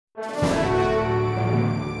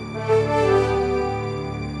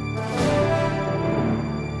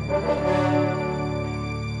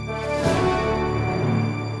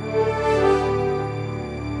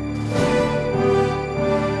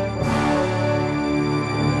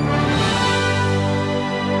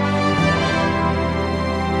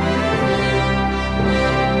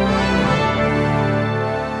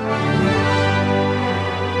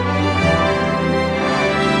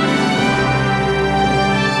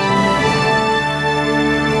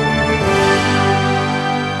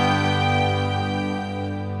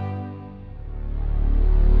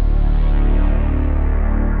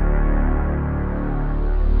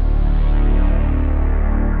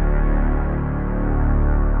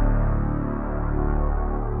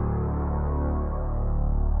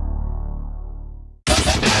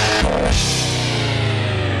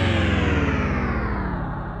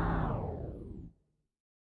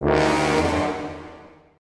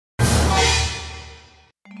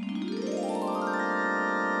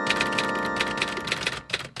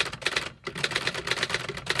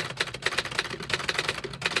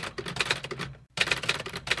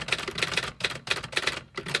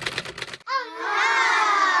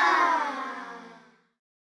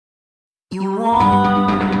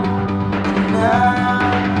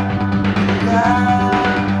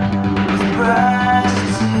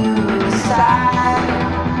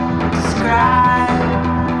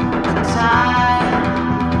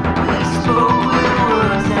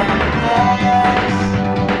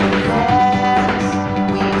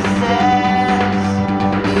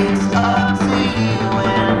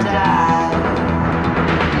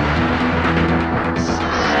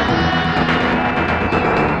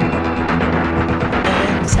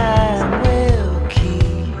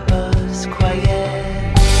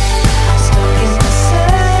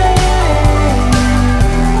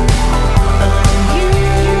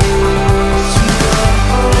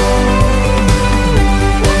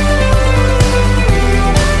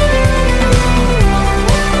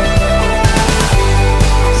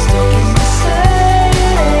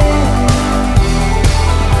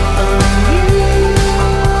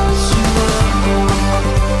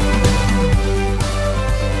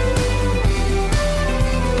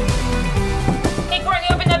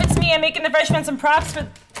props for...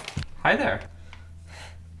 Hi there.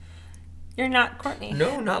 You're not Courtney.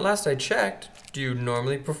 No, not last I checked. Do you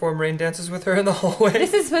normally perform rain dances with her in the hallway?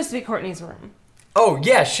 This is supposed to be Courtney's room. Oh,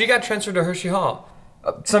 yeah, she got transferred to Hershey Hall.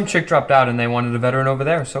 Some chick dropped out and they wanted a veteran over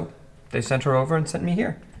there, so they sent her over and sent me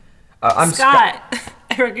here. I'm Scott.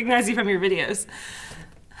 I recognize you from your videos.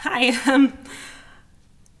 Hi,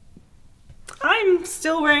 I'm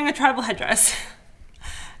still wearing a tribal headdress.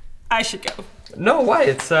 I should go. No, why?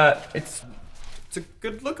 It's a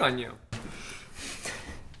good look on you.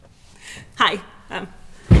 Hi,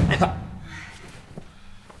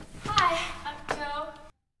 Hi, I'm Joe.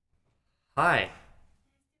 Hi.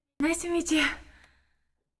 Nice to meet you.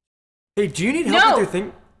 Hey, do you need help with your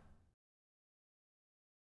thing?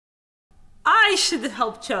 I should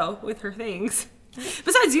help Cho with her things.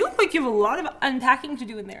 Besides, you look like you have a lot of unpacking to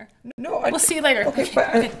do in there. No, We'll see you later. Okay,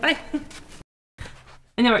 bye. Okay, bye.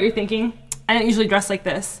 I know what you're thinking. I don't usually dress like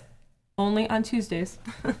this. Only on Tuesdays.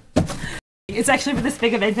 It's actually for this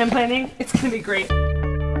big event I'm planning. It's gonna be great. Come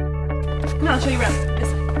on, I'll show you around.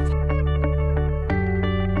 This way.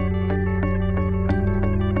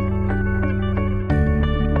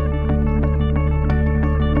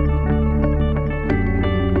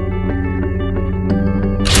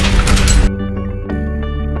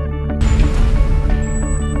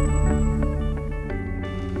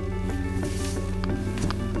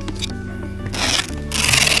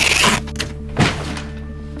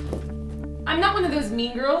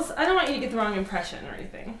 Mean girls. I don't want you to get the wrong impression or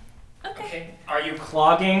anything. Okay. Are you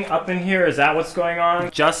clogging up in here? Is that what's going on?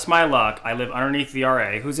 Just my luck. I live underneath the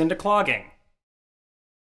RA. Who's into clogging?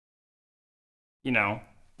 You know.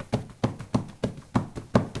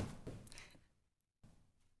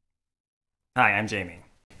 Hi, I'm Jamie.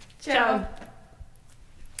 Joe.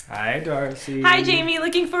 Hi, Darcy. Hi, Jamie.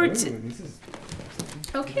 Looking forward to... This is...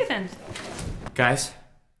 Okay, then. Guys,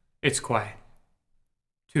 it's quiet.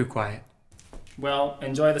 Too quiet. Well,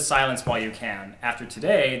 enjoy the silence while you can. After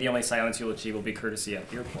today, the only silence you'll achieve will be courtesy of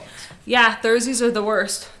earplugs. Yeah, Thursdays are the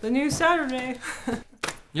worst. The new Saturday.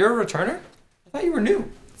 You're a returner? I thought you were new.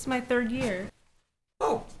 It's my 3rd year.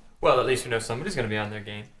 Oh, well, at least we know somebody's gonna be on their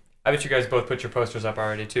game. I bet you guys both put your posters up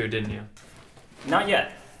already too, didn't you? Not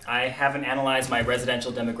yet. I haven't analyzed my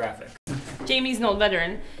residential demographic. Jamie's an old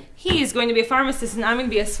veteran. He's going to be a pharmacist and I'm going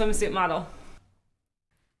to be a swimsuit model.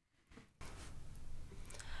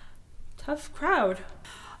 Tough crowd.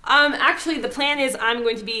 Actually, the plan is I'm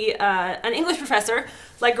going to be an English professor,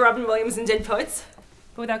 like Robin Williams in Dead Poets,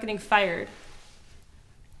 but without getting fired.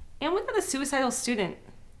 And without a suicidal student.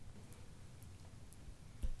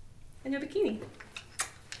 And no bikini.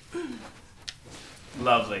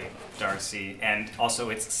 Lovely, Darcy. And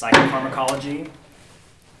also, it's psychopharmacology.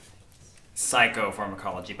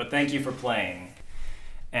 Psychopharmacology, but thank you for playing.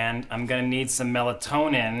 And I'm gonna need some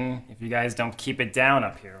melatonin if you guys don't keep it down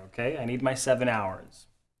up here, okay? I need my 7 hours.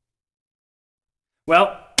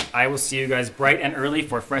 Well, I will see you guys bright and early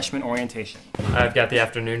for freshman orientation. I've got the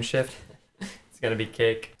afternoon shift. It's gonna be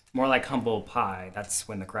cake. More like humble pie, that's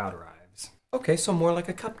when the crowd arrives. Okay, so more like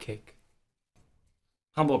a cupcake.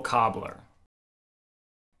 Humble cobbler.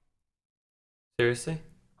 Seriously?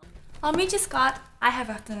 I'll meet you, Scott. I have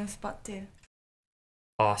afternoon spot too.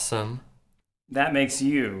 Awesome. That makes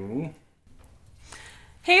you...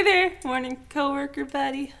 Hey there, morning coworker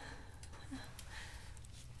buddy.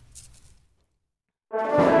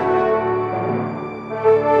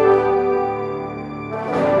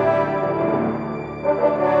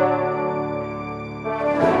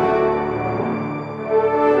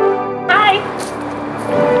 Hi.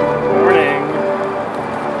 Morning.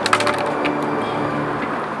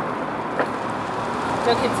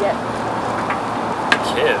 No kids yet.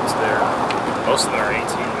 Kids, most of them are 18,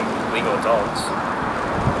 legal adults.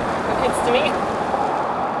 No kids to me.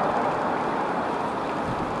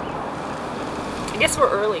 I guess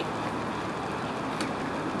we're early.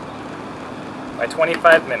 By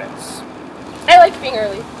 25 minutes. I like being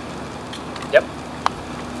early. Yep.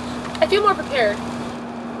 I feel more prepared.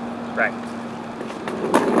 Right.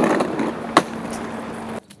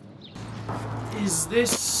 Is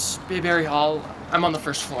this Bayberry Hall? I'm on the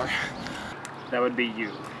 1st floor. That would be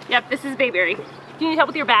you. Yep, this is Bayberry. Do you need help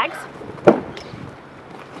with your bags?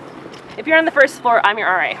 If you're on the 1st floor, I'm your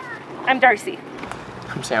RA. I'm Darcy.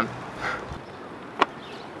 I'm Sam.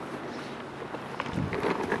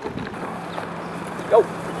 Yo.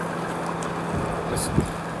 Listen,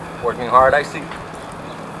 working hard, I see.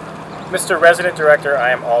 Mr. Resident Director, I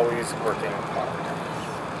am always working hard.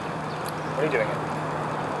 What are you doing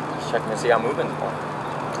here? Just checking to see how moving's going.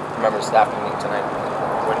 Remember staff meeting tonight?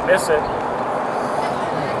 Wouldn't miss it.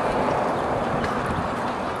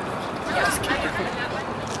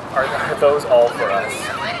 Are those all for us?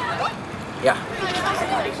 Yeah.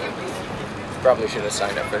 Probably should have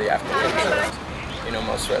signed up for the afternoon shows. You know,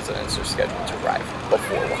 most residents are scheduled to arrive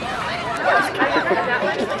before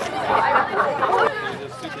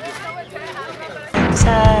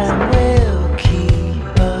 1.